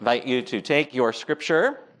Invite you to take your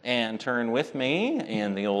scripture and turn with me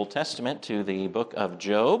in the Old Testament to the book of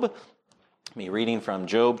Job. I'll be reading from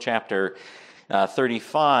Job chapter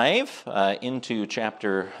 35 into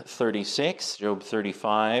chapter 36. Job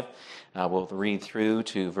 35, we'll read through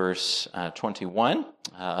to verse 21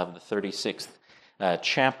 of the 36th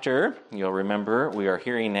chapter. You'll remember we are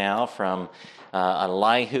hearing now from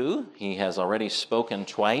Elihu. He has already spoken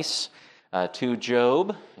twice to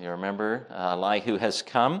Job. You remember Elihu has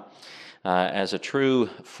come as a true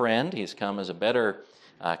friend. He's come as a better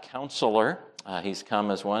counselor. He's come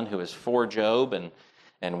as one who is for Job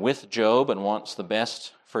and with Job and wants the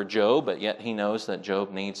best for Job, but yet he knows that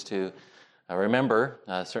Job needs to remember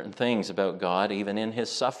certain things about God even in his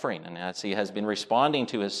suffering. And as he has been responding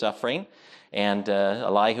to his suffering, and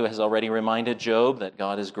Elihu has already reminded Job that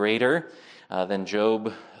God is greater than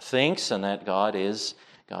Job thinks and that God is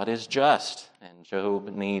just, and Job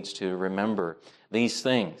needs to remember these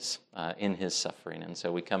things in his suffering. And so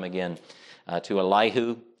we come again to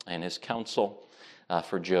Elihu and his counsel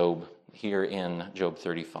for Job here in Job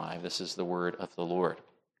 35. This is the word of the Lord.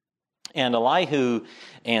 And Elihu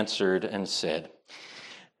answered and said,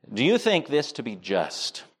 "Do you think this to be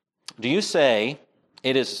just? Do you say,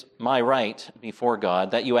 'It is my right before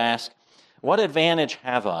God,' that you ask, 'What advantage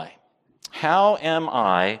have I? How am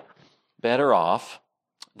I better off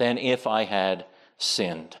than if I had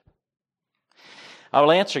sinned?' I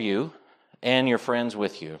will answer you and your friends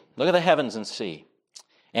with you. Look at the heavens and see,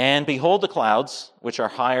 and behold the clouds which are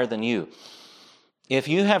higher than you. If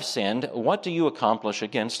you have sinned, what do you accomplish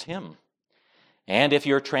against him? And if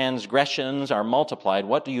your transgressions are multiplied,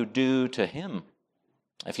 what do you do to him?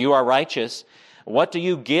 If you are righteous, what do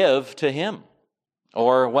you give to him?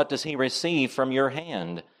 Or what does he receive from your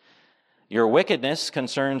hand? Your wickedness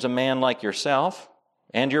concerns a man like yourself,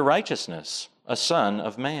 and your righteousness, a son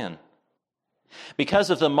of man. Because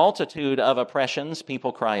of the multitude of oppressions,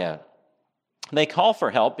 people cry out. They call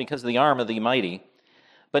for help because of the arm of the mighty.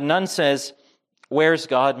 But none says, 'Where's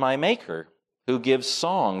God my maker, who gives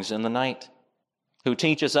songs in the night, who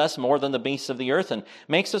teaches us more than the beasts of the earth and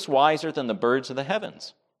makes us wiser than the birds of the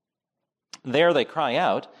heavens?' There they cry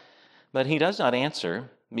out, but he does not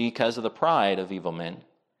answer because of the pride of evil men.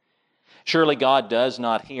 Surely God does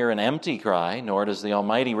not hear an empty cry, nor does the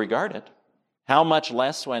Almighty regard it. How much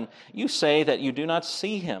less when you say that you do not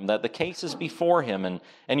see him, that the case is before him,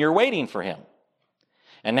 and you're waiting for him.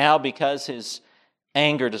 And now because his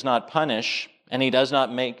anger does not punish, and he does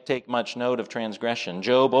not take much note of transgression,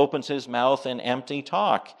 Job opens his mouth in empty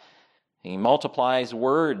talk. He multiplies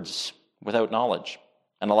words without knowledge."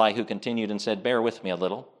 And Elihu continued and said, "Bear with me a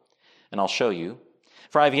little, and I'll show you.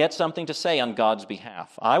 For I have yet something to say on God's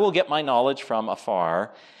behalf. I will get my knowledge from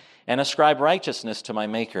afar and ascribe righteousness to my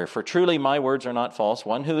Maker. For truly my words are not false.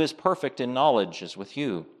 One who is perfect in knowledge is with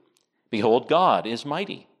you. Behold, God is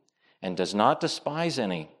mighty and does not despise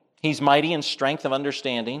any. He's mighty in strength of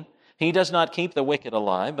understanding. He does not keep the wicked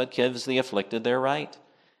alive, but gives the afflicted their right.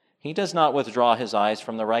 He does not withdraw his eyes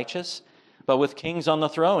from the righteous, but with kings on the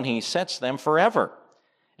throne he sets them forever,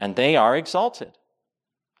 and they are exalted.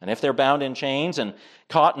 And if they're bound in chains and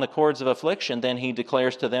caught in the cords of affliction, then he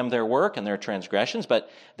declares to them their work and their transgressions, but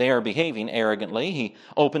they are behaving arrogantly. He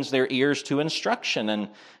opens their ears to instruction and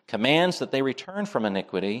commands that they return from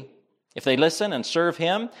iniquity. If they listen and serve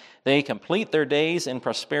him, they complete their days in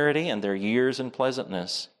prosperity and their years in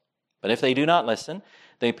pleasantness. But if they do not listen,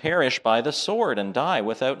 they perish by the sword and die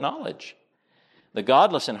without knowledge. The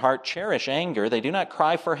godless in heart cherish anger. They do not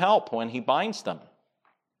cry for help when he binds them.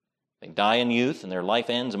 They die in youth, and their life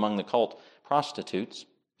ends among the cult prostitutes.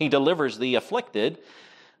 He delivers the afflicted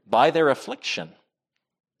by their affliction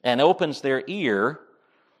and opens their ear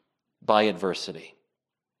by adversity.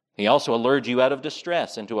 He also allured you out of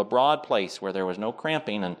distress into a broad place where there was no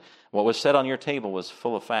cramping, and what was set on your table was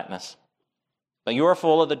full of fatness. But you are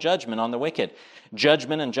full of the judgment on the wicked.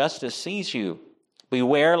 Judgment and justice seize you.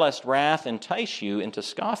 Beware lest wrath entice you into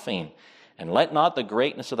scoffing, and let not the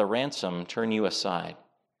greatness of the ransom turn you aside.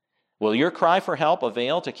 Will your cry for help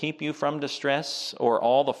avail to keep you from distress, or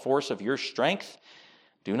all the force of your strength?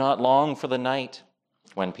 Do not long for the night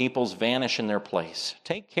when peoples vanish in their place.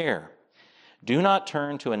 Take care. Do not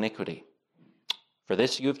turn to iniquity. For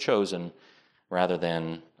this you have chosen rather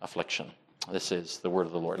than affliction." This is the word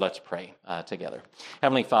of the Lord. Let's pray together.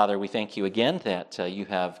 Heavenly Father, we thank you again that you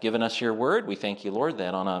have given us your word. We thank you, Lord,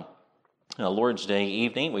 that on a Lord's Day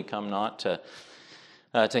evening we come not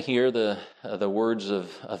to hear the words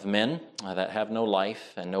of men that have no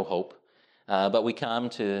life and no hope, but we come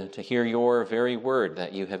to hear your very word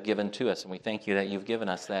that you have given to us, and we thank you that you've given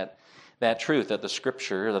us that truth, that the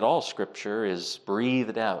Scripture, that all Scripture is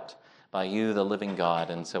breathed out by you, the living God.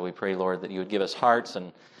 And so we pray, Lord, that you would give us hearts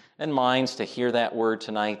and minds to hear that word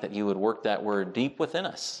tonight, that you would work that word deep within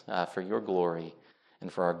us for your glory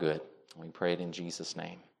and for our good. We pray it in Jesus'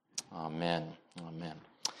 name. Amen. Amen.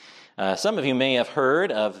 Some of you may have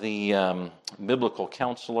heard of the biblical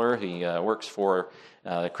counselor. He works for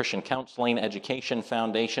the Christian Counseling Education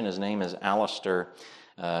Foundation. His name is Alistair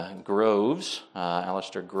Groves.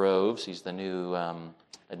 Alistair Groves, he's the new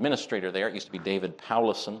administrator there. It used to be David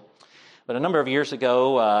Powlison. But a number of years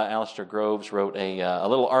ago, Alistair Groves wrote a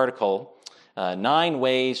little article, 9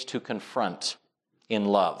 Ways to Confront in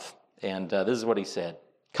Love. And this is what he said.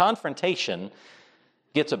 Confrontation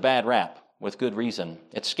gets a bad rap with good reason.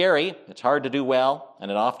 It's scary, it's hard to do well, and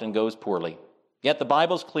it often goes poorly. Yet the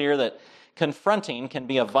Bible's clear that confronting can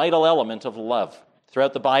be a vital element of love.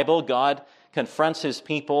 Throughout the Bible, God confronts his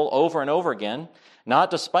people over and over again, not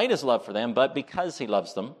despite his love for them, but because he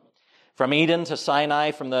loves them. From Eden to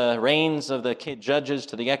Sinai, from the reigns of the judges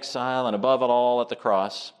to the exile, and above it all at the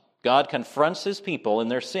cross, God confronts his people in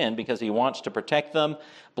their sin because he wants to protect them,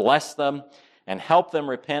 bless them, and help them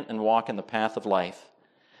repent and walk in the path of life.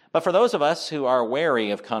 But for those of us who are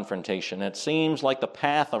wary of confrontation, it seems like the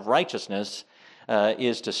path of righteousness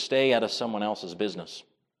is to stay out of someone else's business.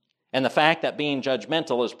 And the fact that being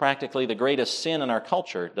judgmental is practically the greatest sin in our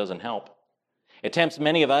culture doesn't help. It tempts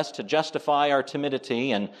many of us to justify our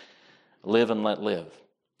timidity and live and let live.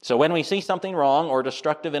 So when we see something wrong or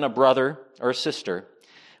destructive in a brother or sister,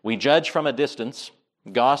 we judge from a distance,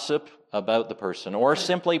 gossip about the person, or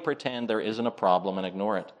simply pretend there isn't a problem and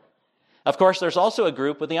ignore it. Of course, there's also a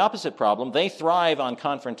group with the opposite problem. They thrive on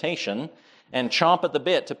confrontation and chomp at the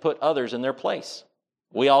bit to put others in their place.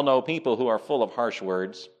 We all know people who are full of harsh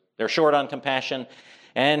words. They're short on compassion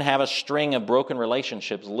and have a string of broken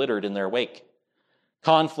relationships littered in their wake.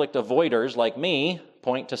 Conflict avoiders like me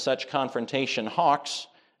point to such confrontation hawks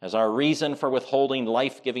as our reason for withholding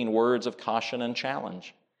life-giving words of caution and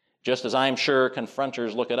challenge. Just as I'm sure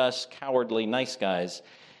confronters look at us cowardly nice guys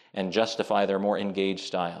and justify their more engaged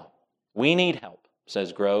style. We need help,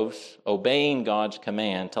 says Groves, obeying God's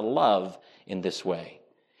command to love in this way.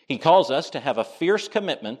 He calls us to have a fierce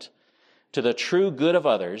commitment to the true good of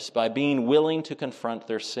others by being willing to confront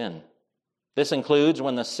their sin. This includes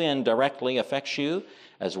when the sin directly affects you,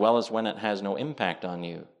 as well as when it has no impact on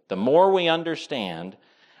you. The more we understand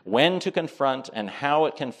when to confront and how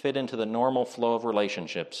it can fit into the normal flow of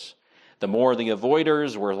relationships, the more the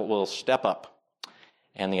avoiders will step up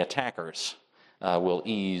and the attackers will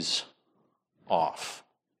ease off.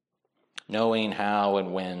 Knowing how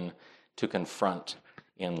and when to confront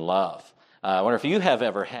in love. I wonder if you have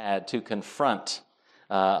ever had to confront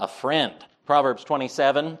a friend. Proverbs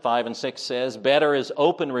 27, 5 and 6 says, "Better is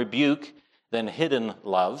open rebuke than hidden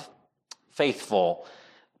love." Faithful,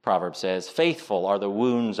 Proverbs says, faithful are the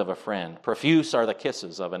wounds of a friend. Profuse are the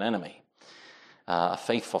kisses of an enemy. A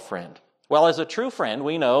faithful friend. Well, as a true friend,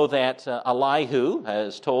 we know that Elihu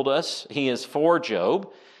has told us he is for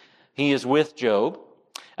Job. He is with Job.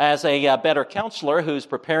 As a better counselor who's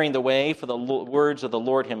preparing the way for the words of the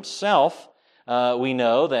Lord himself, we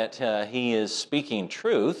know that he is speaking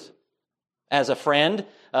truth. As a friend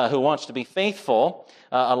who wants to be faithful,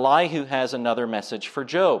 Elihu has another message for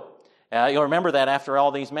Job. You'll remember that after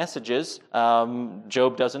all these messages,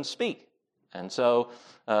 Job doesn't speak. And so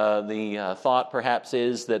the thought perhaps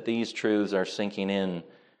is that these truths are sinking in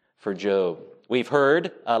for Job. We've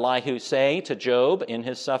heard Elihu say to Job in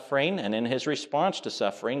his suffering and in his response to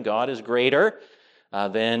suffering, God is greater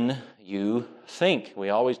than you think. We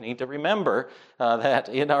always need to remember that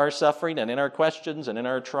in our suffering and in our questions and in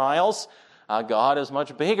our trials, God is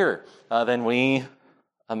much bigger than we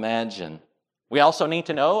imagine. We also need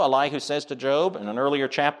to know, Elihu says to Job in an earlier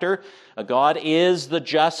chapter, God is the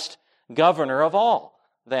just governor of all.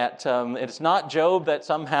 That it's not Job that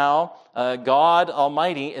somehow God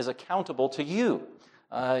Almighty is accountable to you.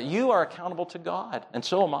 You are accountable to God, and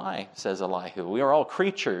so am I, says Elihu. We are all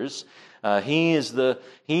creatures. He is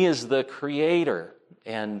the creator,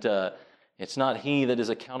 and it's not he that is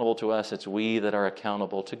accountable to us, it's we that are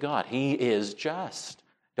accountable to God. He is just.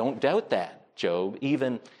 Don't doubt that, Job,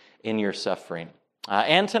 even in your suffering.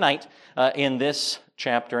 And tonight, in this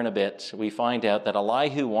chapter and a bit, we find out that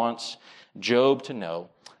Elihu wants Job to know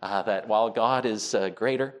that while God is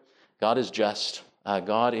greater, God is just,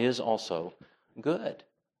 God is also good.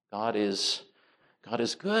 God is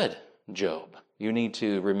good, Job. You need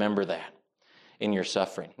to remember that in your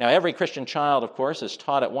suffering. Now, every Christian child, of course, is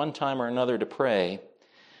taught at one time or another to pray,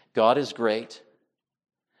 God is great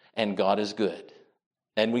and God is good.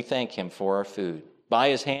 And we thank him for our food. By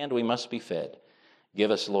his hand we must be fed. Give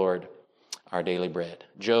us, Lord, our daily bread.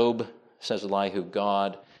 Job, says Elihu,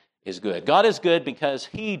 God is good. God is good because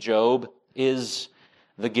he, Job, is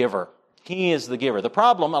the giver. He is the giver. The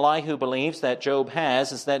problem Elihu believes that Job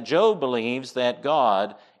has is that Job believes that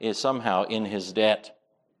God is somehow in his debt.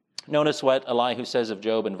 Notice what Elihu says of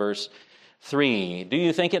Job in verse 3. Do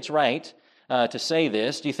you think it's right to say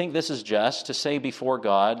this? Do you think this is just to say before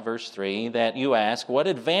God, verse 3, that you ask, what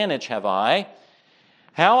advantage have I?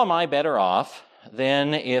 How am I better off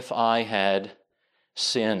than if I had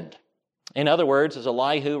sinned? In other words, as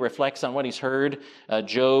Elihu reflects on what he's heard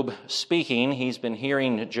Job speaking, he's been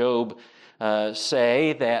hearing Job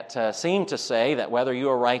seem to say that whether you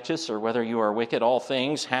are righteous or whether you are wicked, all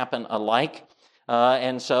things happen alike.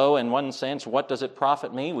 And so, in one sense, what does it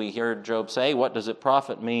profit me? We hear Job say, what does it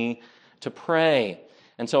profit me to pray?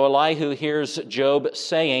 And so Elihu hears Job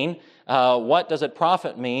saying, what does it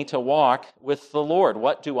profit me to walk with the Lord?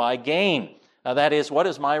 What do I gain? That is, what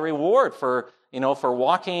is my reward for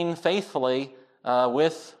walking faithfully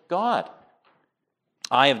with God?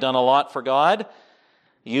 I have done a lot for God.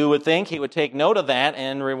 You would think he would take note of that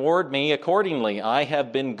and reward me accordingly. I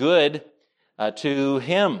have been good to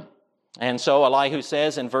him. And so Elihu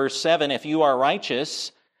says in verse 7, if you are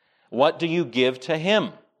righteous, what do you give to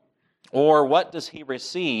him? Or what does he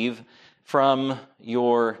receive from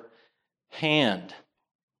your hand?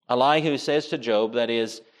 Elihu says to Job, that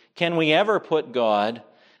is, can we ever put God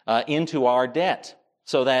into our debt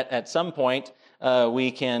so that at some point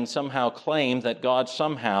we can somehow claim that God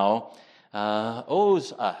somehow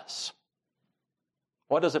owes us?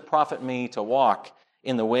 What does it profit me to walk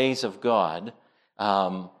in the ways of God?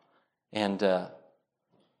 And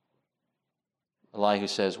Elihu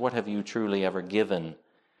says, what have you truly ever given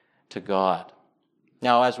to God?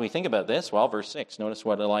 Now, as we think about this, well, verse 6, notice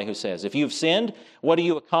what Elihu says. If you've sinned, what do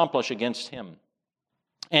you accomplish against him?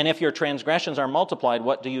 And if your transgressions are multiplied,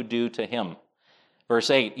 what do you do to him? Verse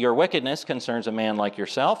 8, your wickedness concerns a man like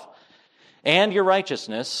yourself, and your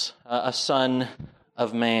righteousness a son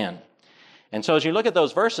of man. And so as you look at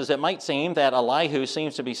those verses, it might seem that Elihu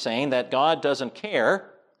seems to be saying that God doesn't care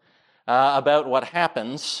about what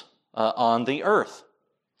happens on the earth.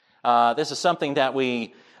 This is something that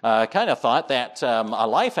we kind of thought that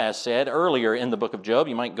Eliphaz said earlier in the book of Job.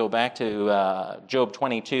 You might go back to Job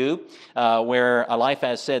 22, where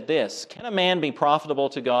Eliphaz said this, can a man be profitable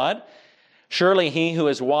to God? Surely he who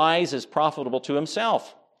is wise is profitable to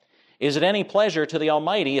himself. Is it any pleasure to the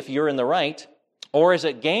Almighty if you're in the right, or is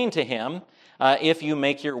it gain to him if you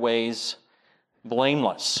make your ways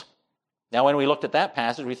blameless? Now, when we looked at that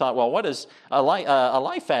passage, we thought, well, what is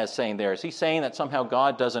Eliphaz saying there? Is he saying that somehow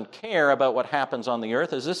God doesn't care about what happens on the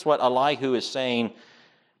earth? Is this what Elihu is saying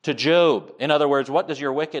to Job? In other words, what does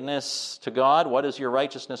your wickedness to God? What is your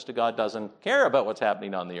righteousness to God? Doesn't care about what's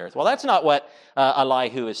happening on the earth. Well, that's not what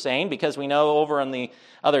Elihu is saying, because we know over in the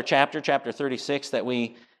other chapter 36, that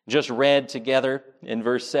we just read together in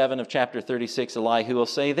verse 7 of chapter 36, Elihu will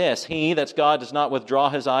say this, he, that's God, does not withdraw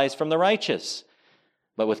his eyes from the righteous,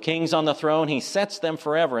 but with kings on the throne, he sets them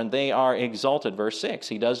forever, and they are exalted. Verse 6,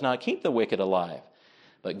 he does not keep the wicked alive,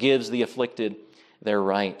 but gives the afflicted their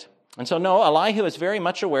right. And so, no, Elihu is very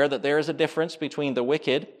much aware that there is a difference between the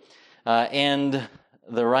wicked and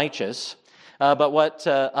the righteous. But what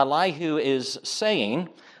Elihu is saying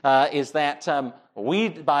is that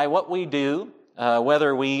by what we do,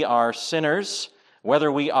 whether we are sinners,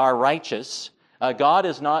 whether we are righteous, God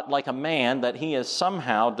is not like a man that he is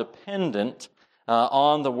somehow dependent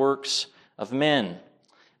on the works of men.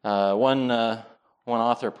 One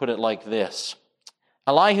author put it like this.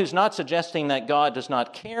 Elihu's not suggesting that God does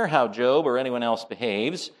not care how Job or anyone else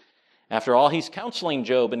behaves. After all, he's counseling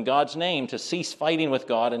Job in God's name to cease fighting with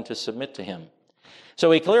God and to submit to him.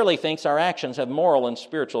 So he clearly thinks our actions have moral and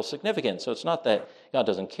spiritual significance. So it's not that God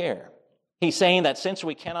doesn't care. He's saying that since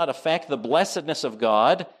we cannot affect the blessedness of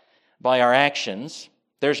God by our actions,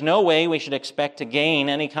 there's no way we should expect to gain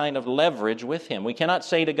any kind of leverage with him. We cannot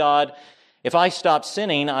say to God, if I stop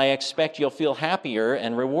sinning, I expect you'll feel happier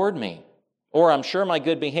and reward me. Or I'm sure my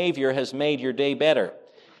good behavior has made your day better.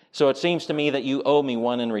 So it seems to me that you owe me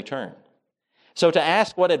one in return. So to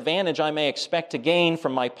ask what advantage I may expect to gain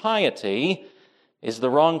from my piety is the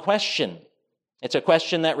wrong question. It's a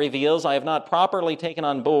question that reveals I have not properly taken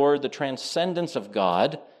on board the transcendence of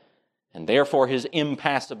God, and therefore his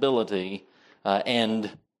impassibility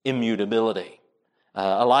and immutability.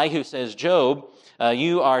 Elihu says, Job,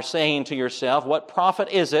 you are saying to yourself, what profit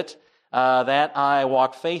is it that I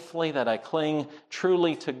walk faithfully, that I cling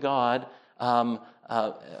truly to God? What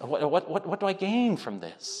do I gain from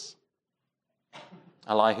this?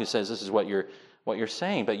 Elihu says, this is what you're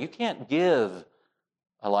saying, but you can't give,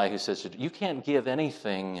 Elihu says, you can't give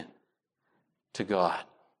anything to God.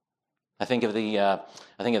 I think of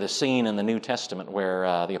the scene in the New Testament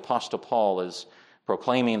where the Apostle Paul is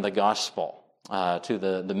proclaiming the gospel to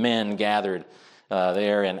the men gathered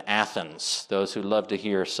there in Athens, those who love to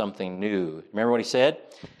hear something new. Remember what he said?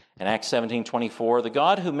 In Acts 17:24, "The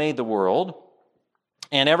God who made the world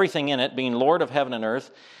and everything in it, being Lord of heaven and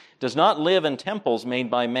earth, does not live in temples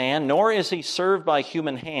made by man, nor is he served by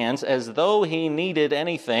human hands as though he needed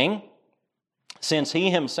anything, since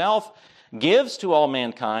he himself gives to all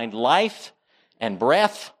mankind life and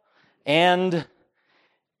breath and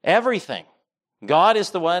everything." God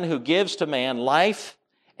is the one who gives to man life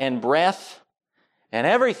and breath and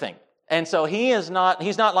everything. And so he's not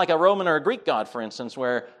like a Roman or a Greek god, for instance,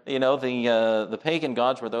 where, the pagan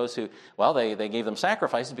gods were those who, they gave them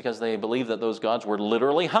sacrifices because they believed that those gods were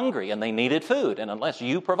literally hungry and they needed food. And unless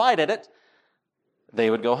you provided it, they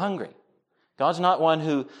would go hungry. God's not one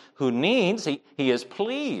who needs, he is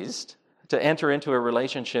pleased to enter into a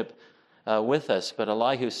relationship with us. But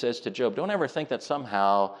Elihu says to Job, don't ever think that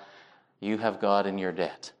somehow you have God in your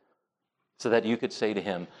debt, so that you could say to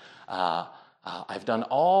him, I've done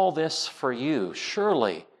all this for you.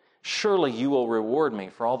 Surely you will reward me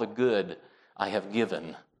for all the good I have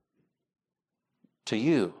given to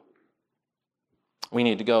you. We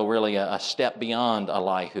need to go really a step beyond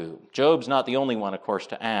Elihu. Job's not the only one, of course,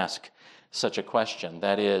 to ask such a question.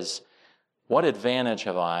 That is, what advantage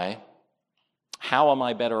have I? How am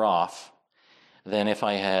I better off than if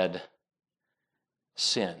I had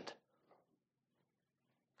sinned?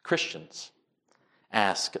 Christians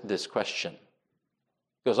ask this question.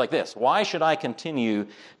 It goes like this: why should I continue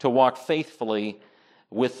to walk faithfully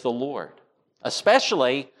with the Lord,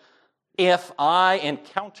 especially if I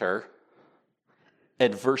encounter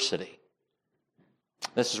adversity?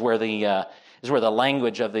 This is where the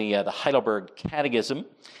language of the Heidelberg Catechism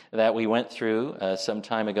that we went through some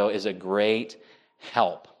time ago is a great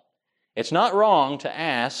help. It's not wrong to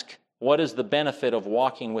ask, what is the benefit of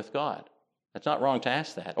walking with God? It's not wrong to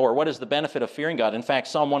ask that. Or what is the benefit of fearing God? In fact,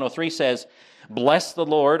 Psalm 103 says, "Bless the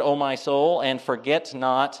Lord, O my soul, and forget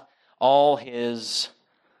not all his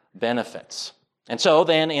benefits." And so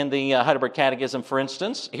then in the Heidelberg Catechism, for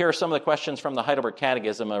instance, here are some of the questions from the Heidelberg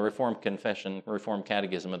Catechism, a Reformed confession, Reformed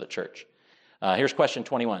Catechism of the Church. Here's question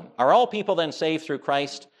 21. Are all people then saved through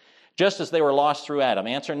Christ, just as they were lost through Adam?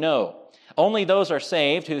 Answer, no. Only those are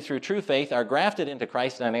saved who through true faith are grafted into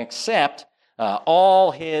Christ and accept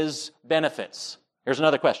all his benefits. Here's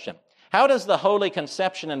another question. How does the holy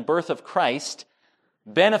conception and birth of Christ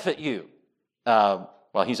benefit you?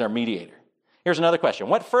 He's our mediator. Here's another question.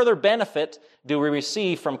 What further benefit do we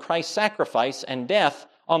receive from Christ's sacrifice and death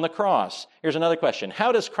on the cross? Here's another question.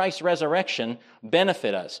 How does Christ's resurrection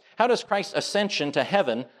benefit us? How does Christ's ascension to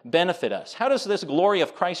heaven benefit us? How does this glory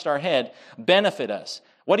of Christ our head benefit us?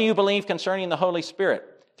 What do you believe concerning the Holy Spirit?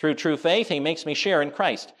 Through true faith, he makes me share in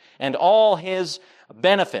Christ and all his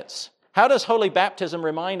benefits. How does holy baptism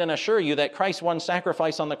remind and assure you that Christ's one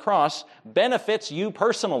sacrifice on the cross benefits you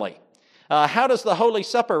personally? How does the Holy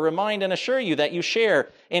Supper remind and assure you that you share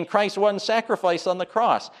in Christ's one sacrifice on the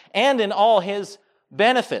cross and in all his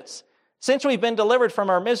benefits? Since we've been delivered from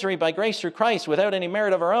our misery by grace through Christ without any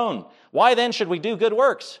merit of our own, why then should we do good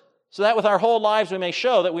works? So that with our whole lives we may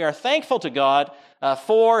show that we are thankful to God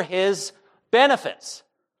for his benefits.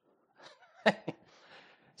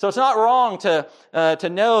 So it's not wrong to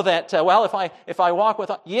know that, if I walk with...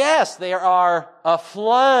 Yes, there are a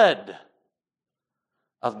flood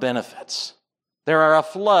of benefits. There are a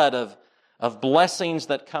flood of blessings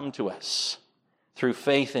that come to us through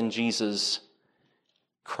faith in Jesus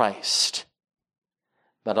Christ.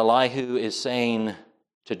 But Elihu is saying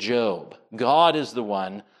to Job, God is the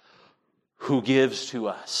one who gives to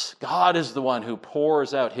us. God is the one who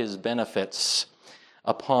pours out his benefits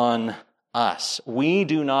upon us. We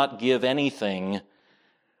do not give anything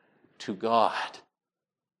to God.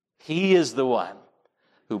 He is the one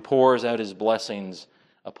who pours out his blessings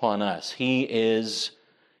upon us. He is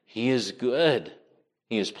good.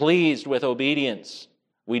 He is pleased with obedience.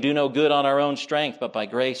 We do no good on our own strength, but by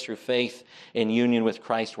grace through faith in union with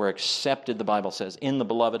Christ, we're accepted, the Bible says, in the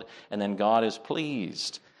beloved, and then God is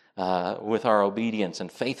pleased with our obedience and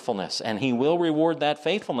faithfulness, and he will reward that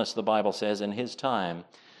faithfulness, the Bible says, in his time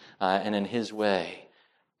and in his way.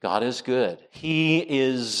 God is good. He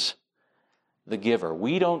is the giver.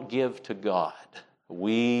 We don't give to God.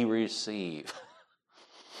 We receive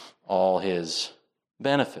all his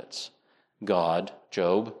benefits. God,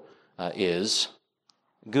 Job, is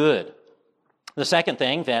good. The second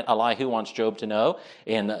thing that Elihu wants Job to know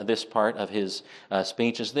in this part of his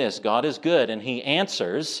speech is this: God is good, and he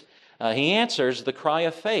answers the cry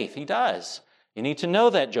of faith. He does. You need to know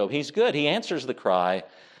that, Job. He's good. He answers the cry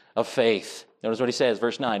of faith. Notice what he says,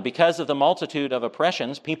 verse 9. Because of the multitude of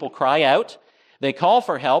oppressions, people cry out. They call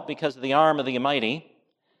for help because of the arm of the Almighty.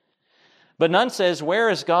 But none says, where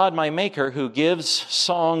is God my Maker, who gives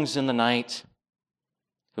songs in the night,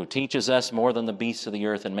 who teaches us more than the beasts of the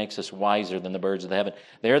earth and makes us wiser than the birds of the heaven?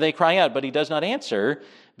 There they cry out, but he does not answer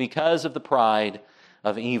because of the pride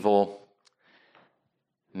of evil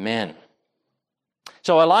men.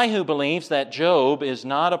 So Elihu believes that Job is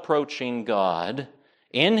not approaching God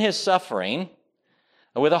in his suffering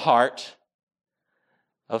with a heart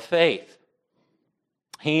of faith.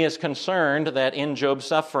 He is concerned that in Job's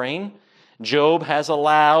suffering, Job has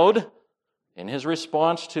allowed, in his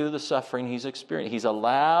response to the suffering he's experienced, he's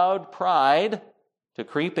allowed pride to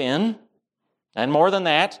creep in. And more than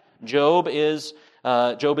that, Job is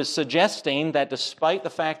suggesting that despite the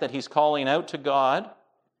fact that he's calling out to God,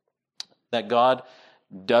 that God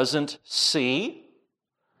doesn't see,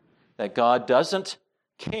 that God doesn't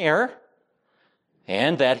care,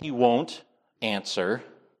 and that he won't answer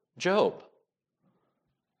Job.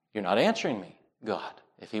 You're not answering me, God.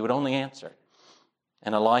 If he would only answer.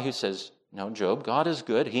 And Elihu says, no, Job, God is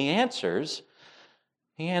good. He answers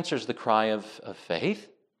the cry of faith.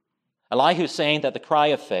 Elihu is saying that the cry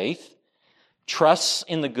of faith trusts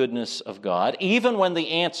in the goodness of God, even when the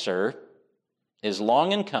answer is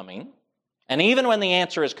long in coming, and even when the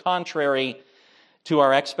answer is contrary to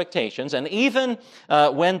our expectations, and even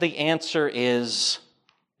when the answer is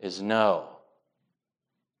no.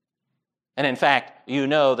 And in fact, you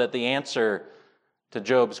know that the answer to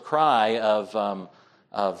Job's cry of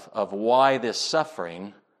why this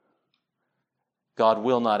suffering, God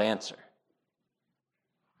will not answer.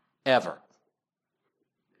 Ever.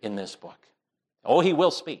 In this book. Oh, he will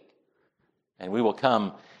speak. And we will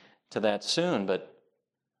come to that soon. But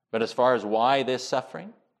as far as why this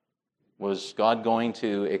suffering, was God going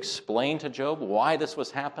to explain to Job why this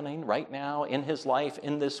was happening right now in his life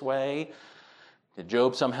in this way? Did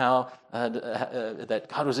Job somehow, that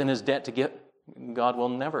God was in his debt to give? God will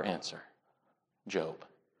never answer Job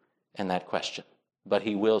in that question, but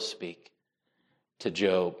he will speak to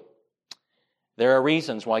Job. There are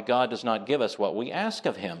reasons why God does not give us what we ask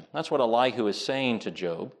of him. That's what Elihu is saying to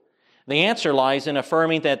Job. The answer lies in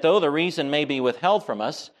affirming that though the reason may be withheld from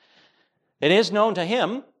us, it is known to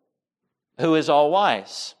him who is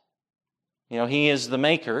all-wise. You know, he is the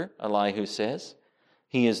maker, Elihu says.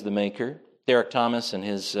 He is the maker. Derek Thomas, in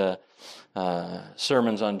his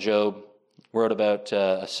sermons on Job, wrote about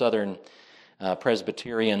a Southern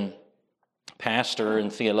Presbyterian pastor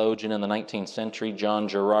and theologian in the 19th century, John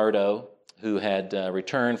Gerardo, who had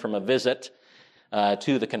returned from a visit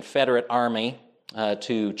to the Confederate Army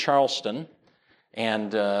to Charleston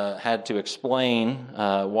and had to explain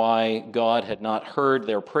why God had not heard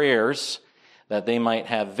their prayers that they might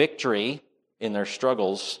have victory in their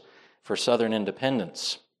struggles for Southern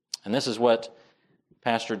independence. And this is what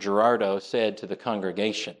Pastor Gerardo said to the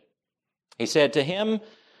congregation. He said, "To him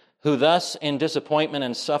who thus in disappointment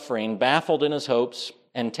and suffering, baffled in his hopes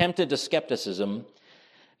and tempted to skepticism,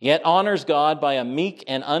 yet honors God by a meek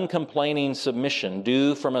and uncomplaining submission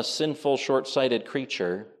due from a sinful, short-sighted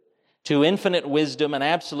creature to infinite wisdom and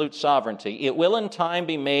absolute sovereignty, it will in time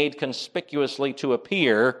be made conspicuously to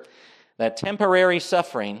appear that temporary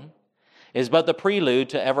suffering is but the prelude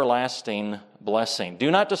to everlasting blessing. Do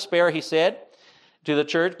not despair," he said to the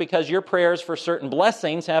church, "because your prayers for certain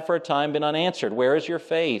blessings have for a time been unanswered. Where is your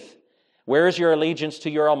faith? Where is your allegiance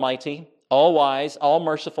to your Almighty, all-wise,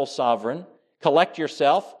 all-merciful sovereign? Collect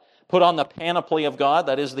yourself, put on the panoply of God,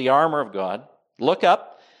 that is the armor of God. Look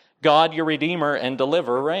up, God your Redeemer and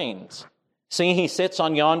Deliverer reigns. See, he sits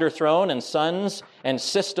on yonder throne, and suns and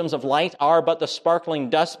systems of light are but the sparkling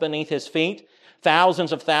dust beneath his feet.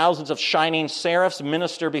 Thousands of shining seraphs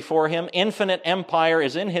minister before him. Infinite empire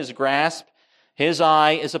is in his grasp. His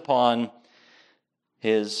eye is upon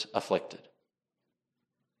his afflicted."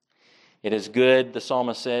 It is good, the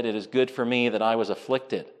psalmist said, "It is good for me that I was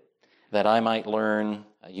afflicted, that I might learn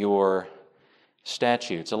your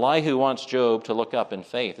statutes." Elihu wants Job to look up in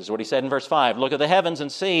faith. This is what he said in verse 5. "Look at the heavens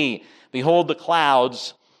and see. Behold the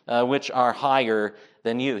clouds which are higher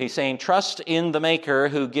than you." He's saying, trust in the Maker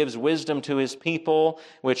who gives wisdom to his people,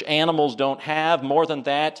 which animals don't have. More than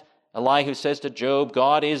that, Elihu says to Job,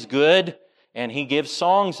 God is good, and he gives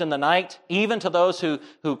songs in the night, even to those who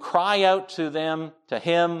cry out to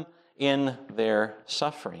him in their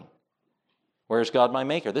suffering. Where is God my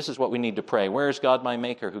Maker? This is what we need to pray. Where is God my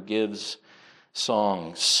Maker who gives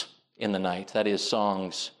songs in the night? That is,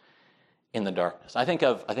 songs in the darkness. I think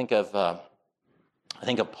of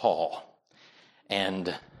Paul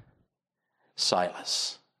and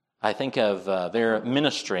Silas. I think of their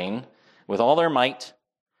ministering with all their might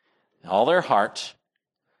all their heart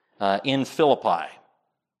in Philippi.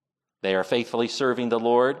 They are faithfully serving the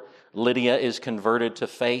Lord. Lydia is converted to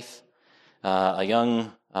faith. A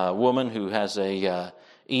young woman who has a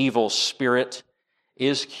evil spirit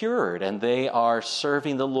is cured, and they are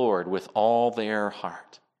serving the Lord with all their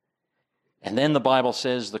heart. And then the Bible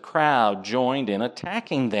says the crowd joined in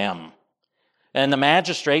attacking them. And the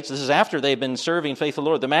magistrates, this is after they've been serving faithful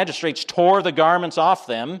Lord, the magistrates tore the garments off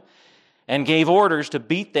them and gave orders to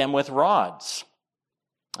beat them with rods.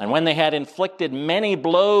 And when they had inflicted many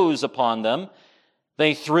blows upon them,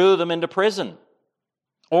 they threw them into prison,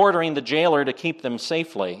 ordering the jailer to keep them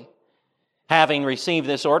safely. Having received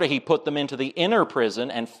this order, he put them into the inner prison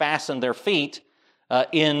and fastened their feet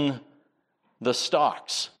in the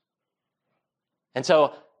stocks. And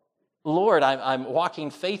so, Lord, I'm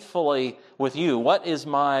walking faithfully with you. What is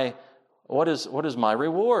my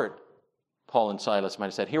reward? Paul and Silas might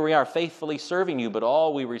have said, here we are faithfully serving you, but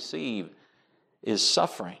all we receive is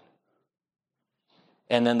suffering.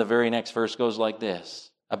 And then the very next verse goes like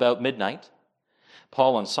this. About midnight,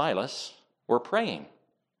 Paul and Silas were praying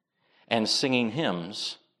and singing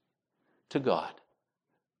hymns to God.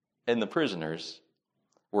 And the prisoners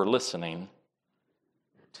were listening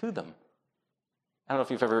to them. I don't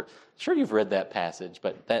know if you've read that passage,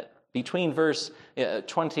 but that between verse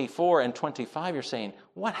 24 and 25, you're saying,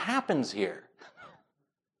 what happens here?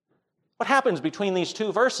 What happens between these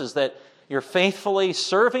two verses that you're faithfully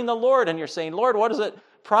serving the Lord and you're saying, Lord, what does it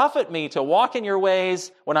profit me to walk in your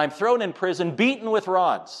ways when I'm thrown in prison, beaten with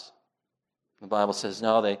rods? The Bible says,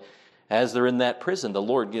 no, as they're in that prison, the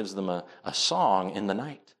Lord gives them a song in the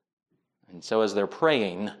night. And so as they're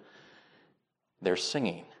praying, they're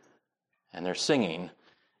singing. And their singing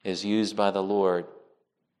is used by the Lord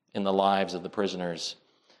in the lives of the prisoners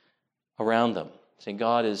around them. See,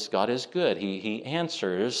 God is good. He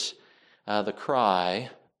answers the cry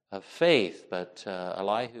of faith, but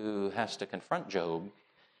Elihu has to confront Job.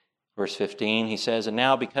 Verse 15, he says, and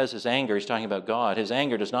now because his anger, he's talking about God, his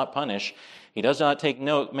anger does not punish. He does not take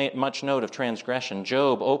much note of transgression.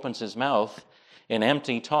 Job opens his mouth in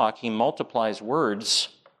empty talk. He multiplies words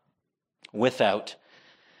without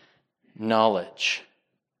knowledge.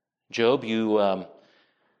 Job, you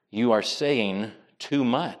are saying too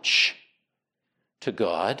much to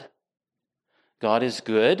God. God is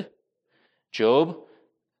good. Job,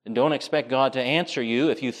 don't expect God to answer you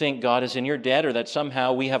if you think God is in your debt or that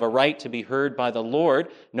somehow we have a right to be heard by the Lord.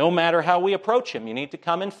 No matter how we approach Him, you need to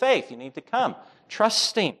come in faith. You need to come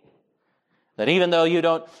trusting that even though you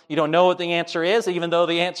don't know what the answer is, even though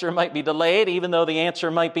the answer might be delayed, even though the answer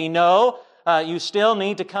might be no, you still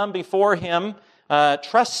need to come before Him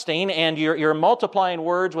trusting, and you're multiplying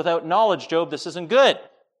words without knowledge, Job. This isn't good.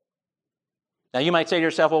 Now you might say to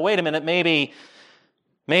yourself, well, wait a minute, maybe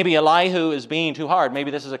Elihu is being too hard.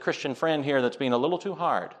 Maybe this is a Christian friend here that's being a little too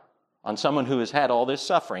hard on someone who has had all this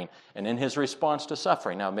suffering and in his response to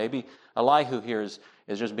suffering. Now maybe Elihu here is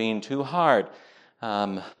just being too hard.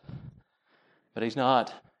 But he's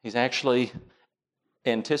not. He's actually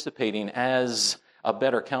anticipating, as a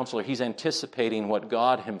better counselor, he's anticipating what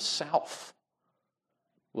God Himself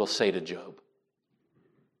will say to Job.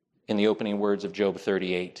 In the opening words of Job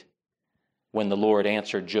 38, when the Lord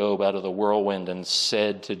answered Job out of the whirlwind and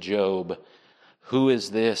said to Job, who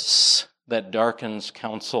is this that darkens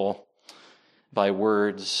counsel by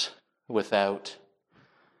words without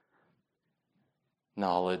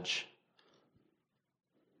knowledge?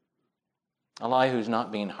 Elihu's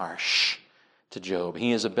not being harsh to Job.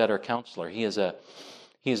 He is a better counselor. He is a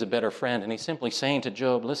better friend. And he's simply saying to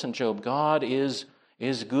Job, listen, Job, God is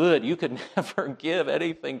good. You could never give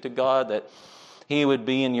anything to God that He would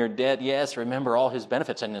be in your debt. Yes, remember all His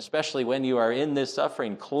benefits, and especially when you are in this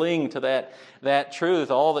suffering, cling to that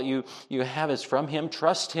truth. All that you have is from Him.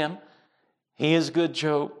 Trust Him. He is good,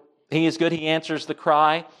 Job. He is good. He answers the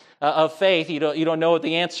cry of faith. You don't know what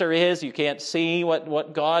the answer is. You can't see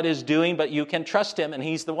what God is doing, but you can trust Him, and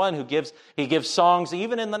He's the one who gives. He gives songs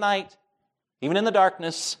even in the night, even in the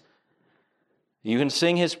darkness. You can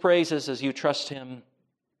sing His praises as you trust Him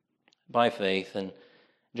by faith. And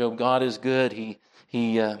Job, God is good.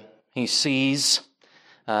 He sees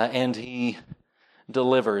and He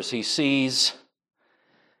delivers. He sees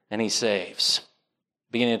and He saves.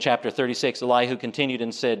 Beginning of chapter 36, Elihu continued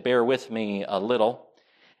and said, bear with me a little,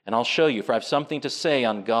 and I'll show you, for I have something to say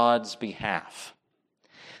on God's behalf.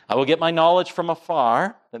 I will get my knowledge from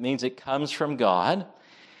afar, that means it comes from God,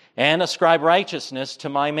 and ascribe righteousness to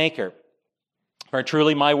my Maker. For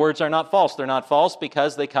truly my words are not false. They're not false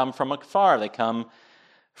because they come from afar. They come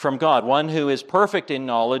from God. One who is perfect in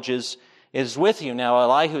knowledge is with you. Now,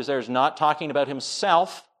 Elihu there is not talking about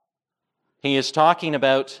himself. He is talking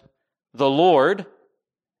about the Lord,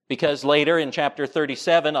 because later in chapter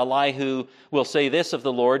 37, Elihu will say this of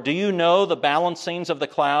the Lord, do you know the balancings of the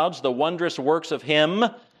clouds, the wondrous works of him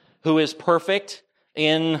who is perfect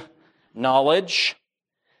in knowledge?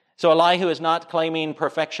 So Elihu is not claiming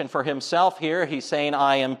perfection for himself here. He's saying,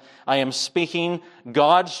 I am speaking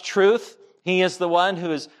God's truth. He is the one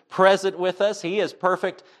who is present with us. He is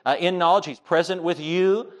perfect in knowledge. He's present with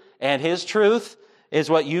you, and His truth is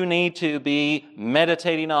what you need to be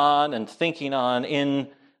meditating on and thinking on in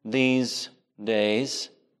these days.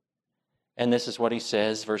 And this is what he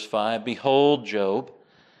says, verse 5, behold, Job,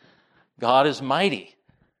 God is mighty.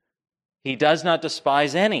 He does not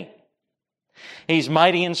despise any. He's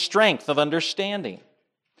mighty in strength of understanding.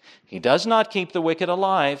 He does not keep the wicked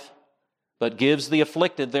alive, but gives the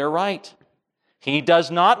afflicted their right. He does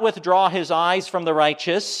not withdraw his eyes from the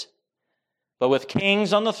righteous, but with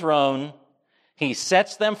kings on the throne, he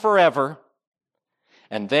sets them forever,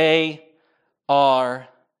 and they are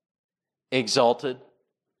exalted.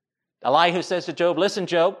 Elihu says to Job, listen,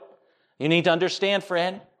 Job, you need to understand,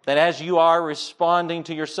 friend, that as you are responding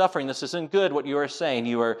to your suffering, this isn't good what you are saying.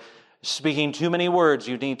 You are speaking too many words.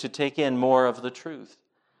 You need to take in more of the truth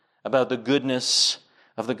about the goodness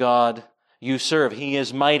of the God you serve. He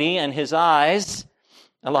is mighty, and His eyes,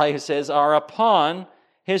 Elihu says, are upon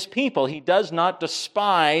His people. He does not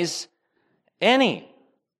despise any.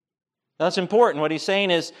 That's important. What he's saying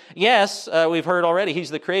is, yes, we've heard already, He's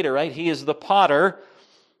the creator, right? He is the potter,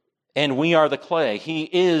 and we are the clay. He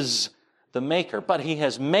is the maker, but He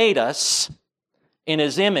has made us in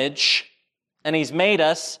His image, and He's made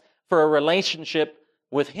us for a relationship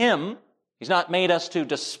with Him. He's not made us to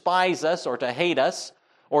despise us or to hate us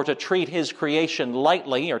or to treat His creation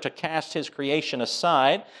lightly or to cast His creation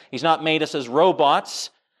aside. He's not made us as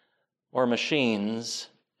robots or machines.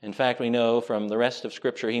 In fact, we know from the rest of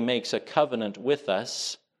Scripture, He makes a covenant with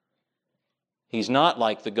us. He's not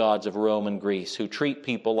like the gods of Rome and Greece who treat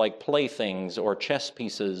people like playthings or chess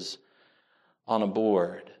pieces on a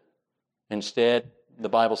board. Instead, the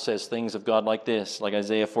Bible says things of God like this, like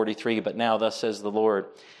Isaiah 43, but now thus says the Lord,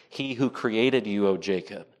 He who created you, O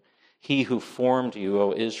Jacob, He who formed you,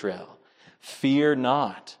 O Israel, fear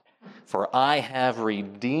not, for I have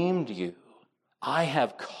redeemed you. I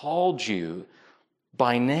have called you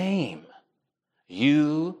by name.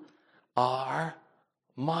 You are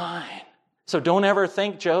mine. So don't ever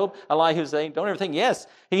think, Job, Elihu's saying, don't ever think, yes,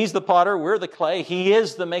 He's the potter, we're the clay, He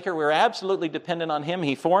is the maker, we're absolutely dependent on Him.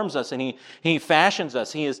 He forms us and He fashions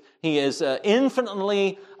us. He is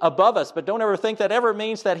infinitely above us. But don't ever think that ever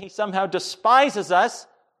means that He somehow despises us.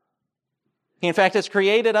 He, in fact, has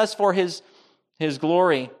created us for His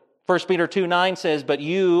glory. 1 Peter 2:9 says, but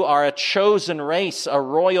you are a chosen race, a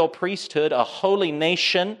royal priesthood, a holy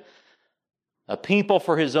nation, a people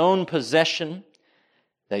for His own possession,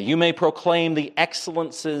 that you may proclaim the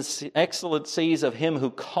excellencies of Him who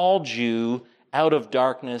called you out of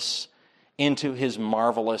darkness into His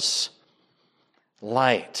marvelous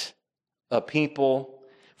light. A people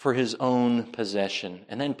for His own possession.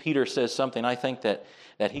 And then Peter says something I think that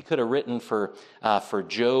he could have written for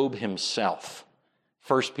Job himself.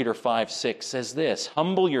 1 Peter 5:6 says this,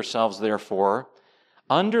 humble yourselves therefore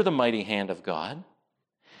under the mighty hand of God,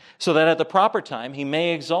 so that at the proper time He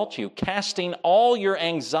may exalt you, casting all your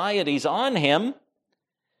anxieties on Him,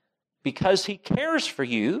 because He cares for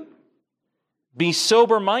you. Be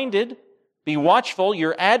sober-minded, be watchful.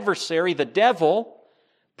 Your adversary, the devil,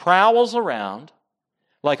 prowls around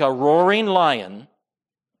like a roaring lion,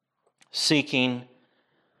 seeking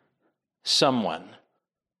someone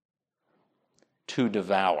to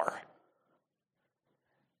devour.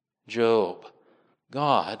 Job,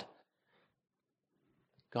 God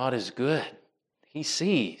is good. He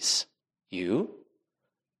sees you.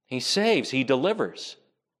 He saves. He delivers.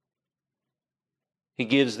 He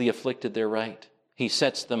gives the afflicted their right. He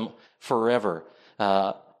sets them forever,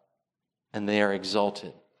 and they are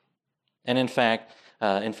exalted. And in fact,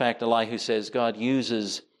 Elihu says God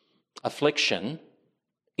uses affliction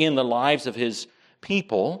in the lives of His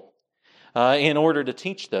people in order to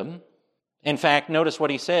teach them. In fact, notice what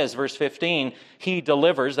he says, verse 15, He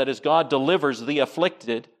delivers, that is, God delivers the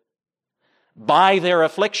afflicted by their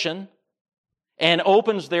affliction and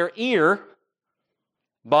opens their ear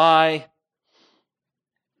by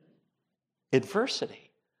adversity.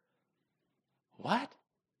 What?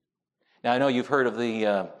 Now I know you've heard of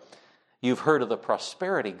the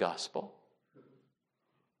prosperity gospel,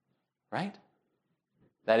 right?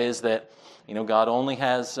 That is that, God only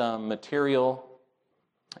has material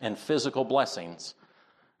and physical blessings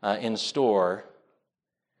in store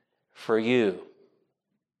for you.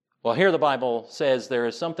 Well, here the Bible says there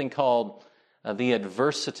is something called the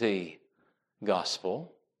adversity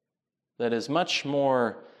gospel that is much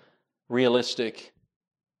more realistic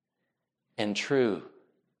and true.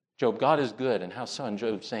 Job, God is good. And how so? And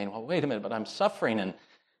Job's saying, well, wait a minute, but I'm suffering.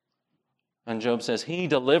 And Job says, He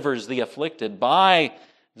delivers the afflicted by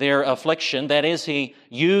their affliction. That is, He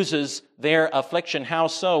uses their affliction. How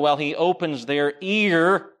so? Well, He opens their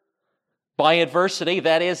ear by adversity.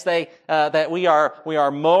 That is, that we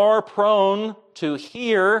are more prone to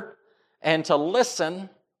hear and to listen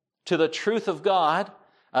to the truth of God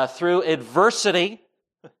through adversity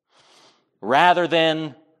rather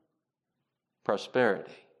than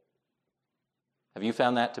prosperity. Have you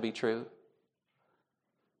found that to be true?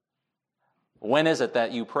 When is it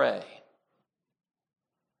that you pray?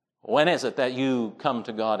 When is it that you come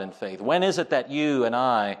to God in faith? When is it that you and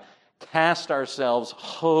I cast ourselves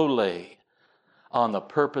wholly on the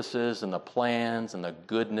purposes and the plans and the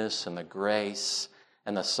goodness and the grace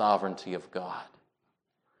and the sovereignty of God?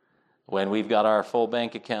 When we've got our full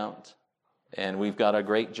bank account and we've got a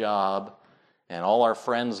great job and all our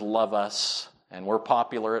friends love us and we're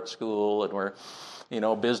popular at school and we're,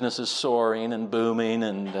 business is soaring and booming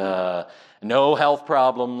and no health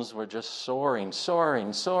problems. We're just soaring,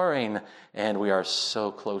 and we are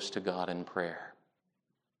so close to God in prayer.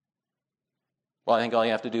 Well, I think all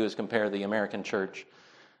you have to do is compare the American church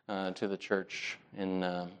to the church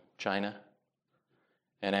in China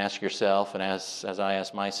and ask yourself, and as I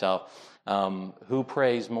ask myself, who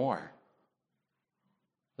prays more?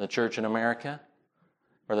 The church in America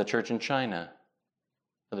or the church in China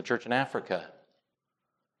or the church in Africa,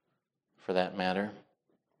 for that matter?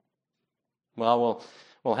 Well,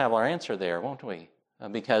 we'll have our answer there, won't we?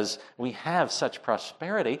 Because we have such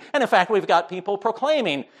prosperity. And in fact, we've got people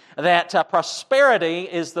proclaiming that prosperity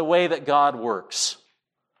is the way that God works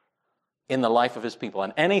in the life of His people.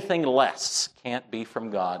 And anything less can't be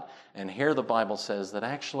from God. And here the Bible says that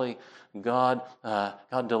actually God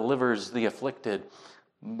delivers the afflicted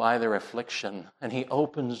by their affliction. And He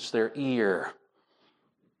opens their ear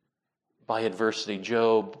by adversity.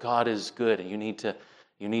 Job, God is good. You need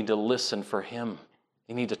to listen for Him.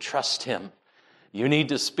 You need to trust Him. You need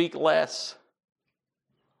to speak less.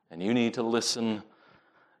 And you need to listen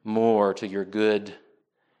more to your good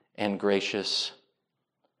and gracious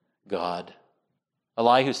God.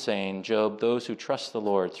 Elihu's saying, Job, those who trust the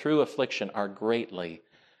Lord through affliction are greatly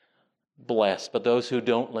blessed. But those who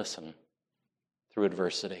don't listen through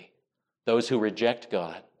adversity, those who reject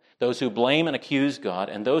God, those who blame and accuse God,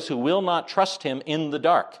 and those who will not trust Him in the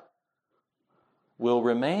dark will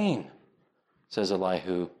remain, says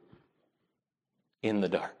Elihu, in the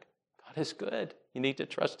dark. God is good. You need to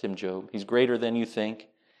trust Him, Job. He's greater than you think.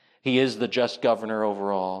 He is the just governor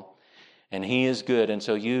over all, and He is good. And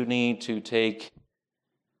so you need to take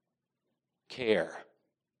care,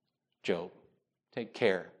 Job. Take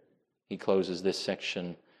care. He closes this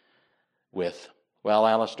section with, well,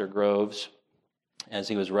 Alistair Groves, as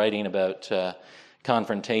he was writing about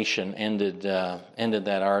confrontation, ended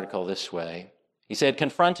that article this way. He said,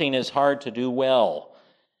 confronting is hard to do well,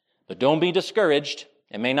 but don't be discouraged.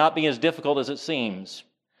 It may not be as difficult as it seems.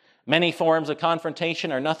 Many forms of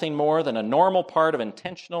confrontation are nothing more than a normal part of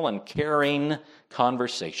intentional and caring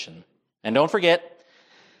conversation. And don't forget,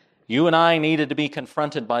 you and I needed to be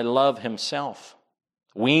confronted by love Himself.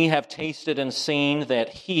 We have tasted and seen that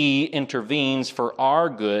He intervenes for our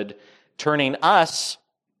good, turning us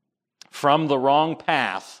from the wrong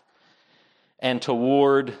path and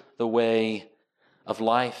toward the way of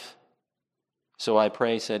life. So I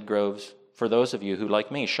pray, said Groves, for those of you who,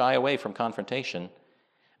 like me, shy away from confrontation,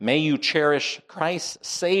 may you cherish Christ's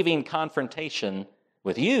saving confrontation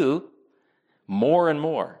with you more and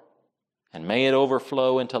more, and may it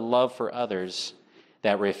overflow into love for others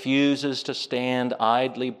that refuses to stand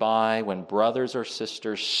idly by when brothers or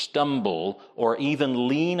sisters stumble or even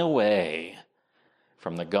lean away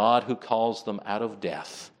from the God who calls them out of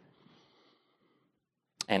death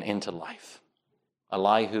and into life.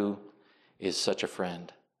 Elihu is such a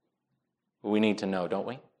friend. We need to know, don't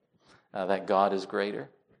we, that God is greater.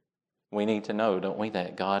 We need to know, don't we,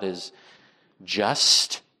 that God is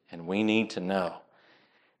just, and we need to know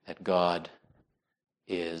that God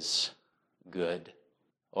is good.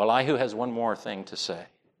 Well, Elihu has one more thing to say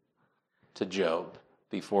to Job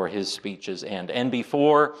before his speeches end, and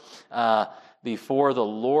before the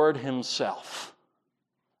Lord Himself,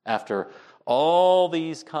 after all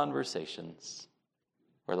these conversations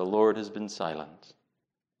where the Lord has been silent.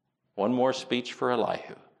 One more speech for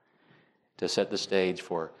Elihu to set the stage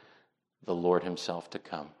for the Lord Himself to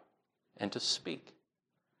come and to speak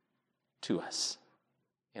to us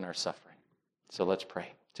in our suffering. So let's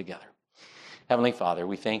pray together. Heavenly Father,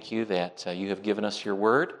 we thank You that You have given us Your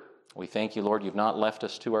word. We thank you, Lord, you've not left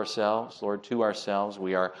us to ourselves. Lord, to ourselves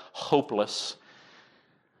we are hopeless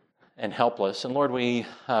and helpless. And Lord, we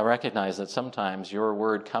recognize that sometimes your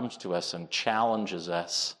word comes to us and challenges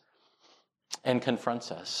us and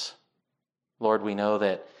confronts us. Lord, we know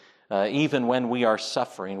that even when we are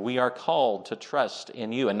suffering, we are called to trust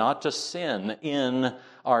in you and not to sin in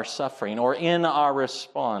our suffering or in our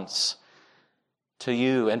response to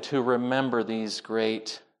you, and to remember these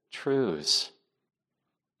great truths.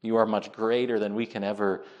 You are much greater than we can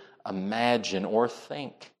ever imagine or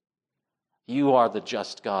think. You are the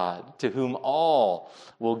just God to whom all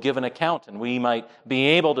will give an account, and we might be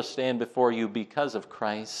able to stand before you because of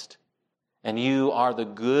Christ. And you are the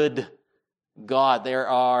good God. There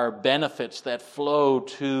are benefits that flow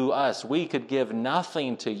to us. We could give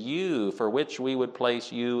nothing to you for which we would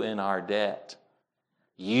place you in our debt.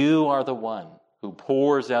 You are the one who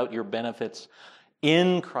pours out your benefits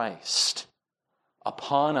in Christ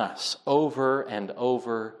upon us over and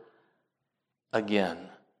over again.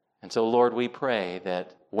 And so, Lord, we pray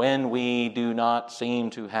that when we do not seem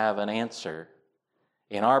to have an answer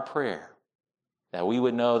in our prayer, that we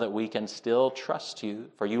would know that we can still trust you,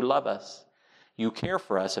 for you love us, you care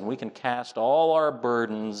for us, and we can cast all our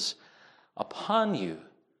burdens upon you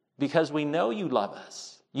because we know you love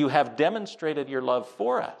us. You have demonstrated your love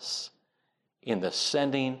for us in the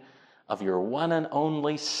sending of your one and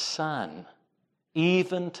only Son,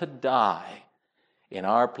 even to die in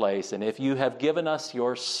our place. And if you have given us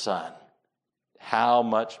your Son, how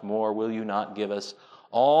much more will you not give us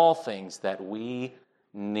all things that we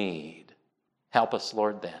need? Help us,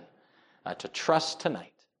 Lord, then, to trust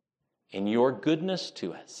tonight in your goodness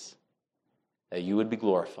to us, that you would be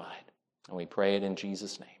glorified. And we pray it in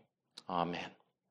Jesus' name. Amen.